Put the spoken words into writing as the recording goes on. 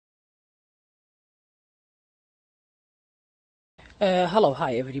Hello,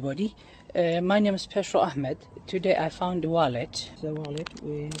 hi everybody. My name is Peshro Ahmed. Today I found a wallet. The wallet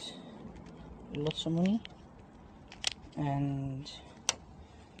with lots of money and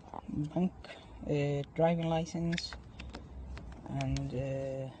bank, driving license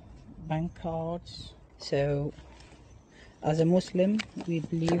and bank cards. So, as a Muslim, we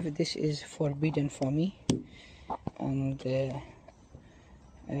believe this is forbidden for me, and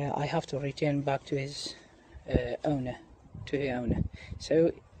I have to return back to his owner.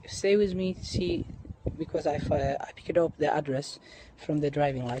 So stay with me to see, because I picked up the address from the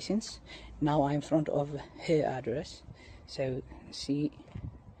driving license. Now I'm in front of her address, so see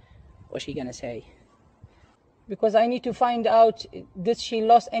what she gonna say, because I need to find out, did she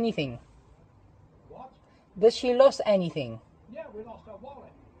lost anything? What? Did she lost anything? Yeah, we lost our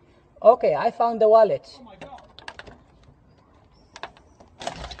wallet. Okay, I found the wallet. Oh my god.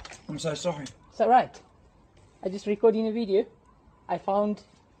 I'm so sorry. Is that right? I just recording a video. I found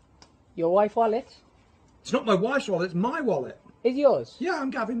your wife's wallet. It's not my wife's wallet, it's my wallet. Is yours? Yeah, I'm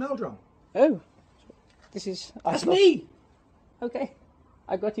Gavin Meldrum. Oh, this is... That's me! Okay,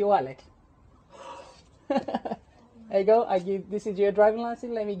 I got your wallet. There you go. This is your driving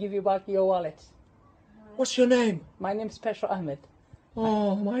license. Let me give you back your wallet. What's your name? My name is Peshro Ahmed.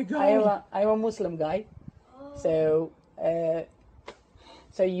 Oh my god. I'm a Muslim guy. So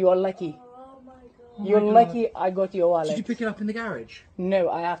you are lucky. You're lucky I got your wallet. Did you pick it up in the garage? No,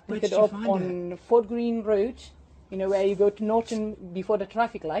 I have picked it up on Fort Greene Road. You know where you go to Norton before the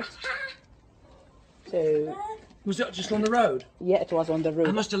traffic light. So... Was it just on the road? Yeah, it was on the road.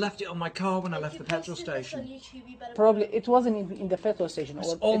 I must have left it on my car when I left the petrol station. Probably, it wasn't in the petrol station.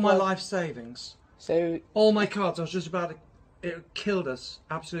 It's all my life savings. So... All my cards, I was just about to... It killed us.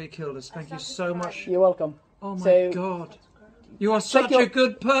 Absolutely killed us. Thank you so much. You're welcome. Oh my god. You are such a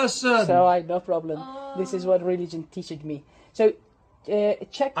good person. So no problem. This is what religion teaches me. So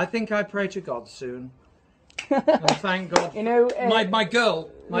check. I think I pray to God soon. And thank God. You know, my girl,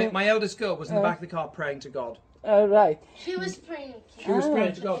 my eldest girl, was in the back of the car praying to God. Right. She was praying. She was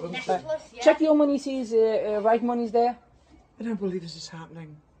praying to God. Wasn't she? Yeah. Check your money. Sees right money's there. I don't believe this is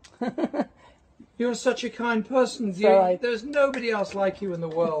happening. You're such a kind person. There's nobody else like you in the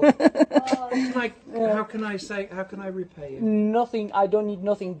world. How can I repay you? Nothing. I don't need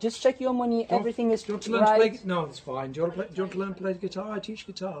nothing. Just check your money. Everything is do you want to learn right. to play? No, it's fine. Do you want to learn to play guitar? I teach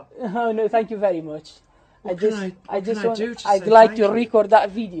guitar. Oh no, thank you very much. I'd like to record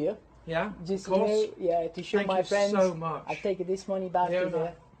that video. Yeah, just of course. To show my friends. Thank you so much. I'll take this money back to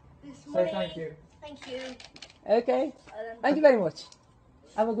there. So thank you. Thank you. Okay. Thank you very much.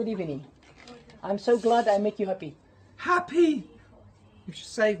 Have a good evening. I'm so glad I make you happy. Happy? You should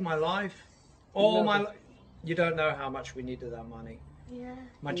save my life. You don't know how much we needed that money. Yeah.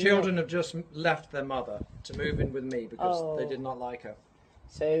 My children have just left their mother to move in with me because they did not like her.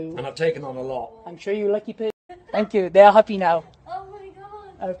 So. And I've taken on a lot. I'm sure you're lucky person. Thank you. They are happy now. Oh my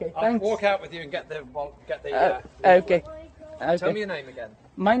god. Okay. I'll Thanks. walk out with you and get the. Okay. Tell me your name again.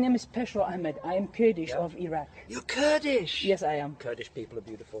 My name is Peshro Ahmed. I am Kurdish of Iraq. You're Kurdish? Yes, I am. Kurdish people are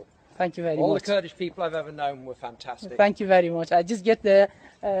beautiful. Thank you very much. All the Kurdish people I've ever known were fantastic. Thank you very much. I just get the...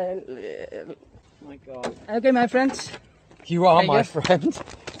 my God. Okay, my friends. You are my friend.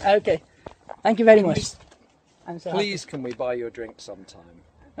 Okay. Thank you very much. I'm so Please, can we buy you a drink sometime?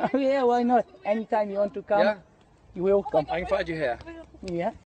 Oh yeah, why not? Anytime you want to come, Yeah? you will come. I can find you here.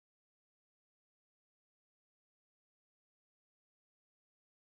 Yeah.